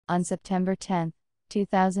On September 10,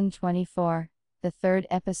 2024, the third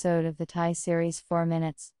episode of the Thai series 4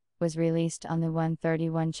 Minutes was released on the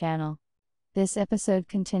 131 channel. This episode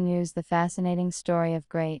continues the fascinating story of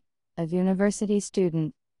Grate, a university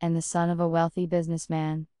student and the son of a wealthy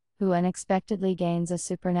businessman, who unexpectedly gains a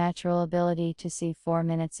supernatural ability to see 4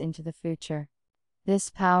 minutes into the future. This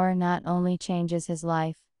power not only changes his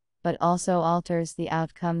life, but also alters the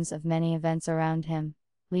outcomes of many events around him,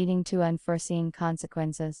 leading to unforeseen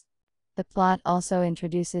consequences. The plot also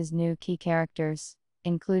introduces new key characters,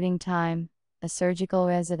 including Time, a surgical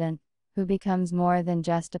resident, who becomes more than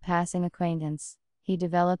just a passing acquaintance. He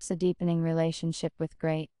develops a deepening relationship with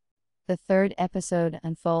Grate. The third episode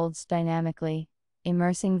unfolds dynamically,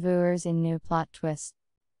 immersing viewers in new plot twists.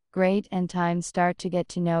 Grate and Time start to get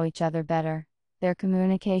to know each other better, their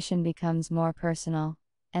communication becomes more personal,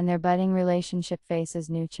 and their budding relationship faces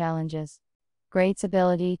new challenges. Grate's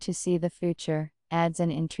ability to see the future adds an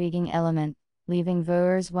intriguing element, leaving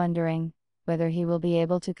viewers wondering whether he will be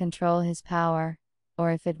able to control his power,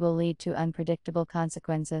 or if it will lead to unpredictable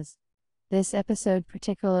consequences. This episode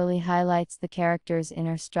particularly highlights the characters'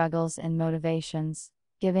 inner struggles and motivations,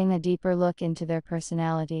 giving a deeper look into their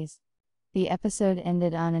personalities. The episode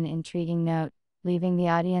ended on an intriguing note, leaving the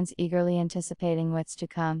audience eagerly anticipating what's to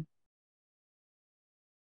come.